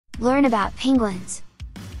Learn about penguins!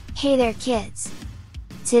 Hey there kids!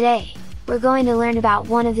 Today, we're going to learn about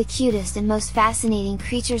one of the cutest and most fascinating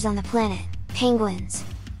creatures on the planet, penguins!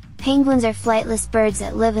 Penguins are flightless birds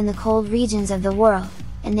that live in the cold regions of the world,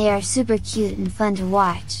 and they are super cute and fun to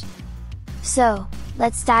watch. So,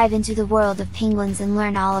 let's dive into the world of penguins and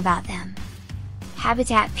learn all about them.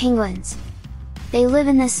 Habitat penguins. They live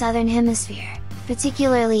in the Southern Hemisphere,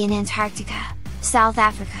 particularly in Antarctica, South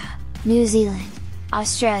Africa, New Zealand,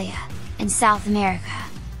 Australia, and South America.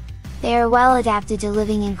 They are well adapted to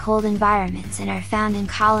living in cold environments and are found in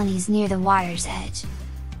colonies near the water's edge.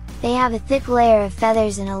 They have a thick layer of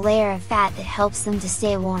feathers and a layer of fat that helps them to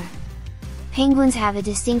stay warm. Penguins have a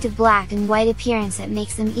distinctive black and white appearance that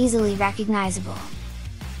makes them easily recognizable.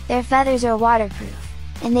 Their feathers are waterproof,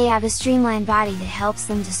 and they have a streamlined body that helps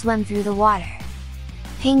them to swim through the water.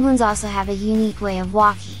 Penguins also have a unique way of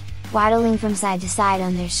walking, waddling from side to side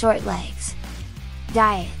on their short legs.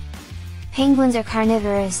 Diet. Penguins are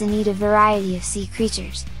carnivorous and eat a variety of sea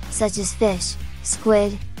creatures, such as fish,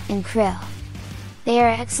 squid, and krill. They are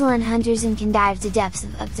excellent hunters and can dive to depths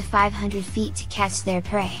of up to 500 feet to catch their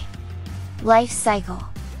prey. Life cycle.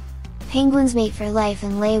 Penguins mate for life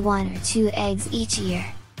and lay 1 or 2 eggs each year.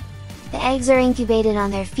 The eggs are incubated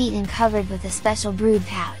on their feet and covered with a special brood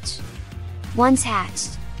pouch. Once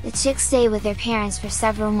hatched, the chicks stay with their parents for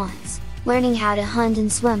several months, learning how to hunt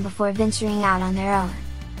and swim before venturing out on their own.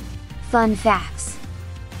 Fun facts!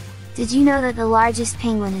 Did you know that the largest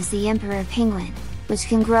penguin is the emperor penguin, which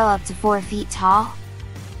can grow up to 4 feet tall?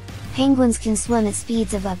 Penguins can swim at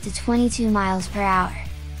speeds of up to 22 miles per hour.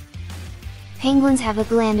 Penguins have a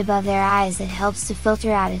gland above their eyes that helps to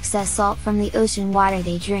filter out excess salt from the ocean water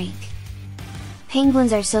they drink.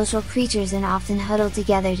 Penguins are social creatures and often huddle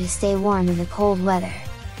together to stay warm in the cold weather.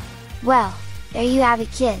 Well, there you have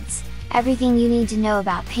it kids, everything you need to know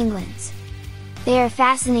about penguins. They are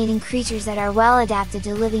fascinating creatures that are well adapted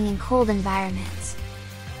to living in cold environments.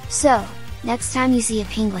 So, next time you see a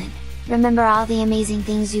penguin, remember all the amazing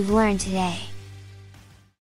things you've learned today.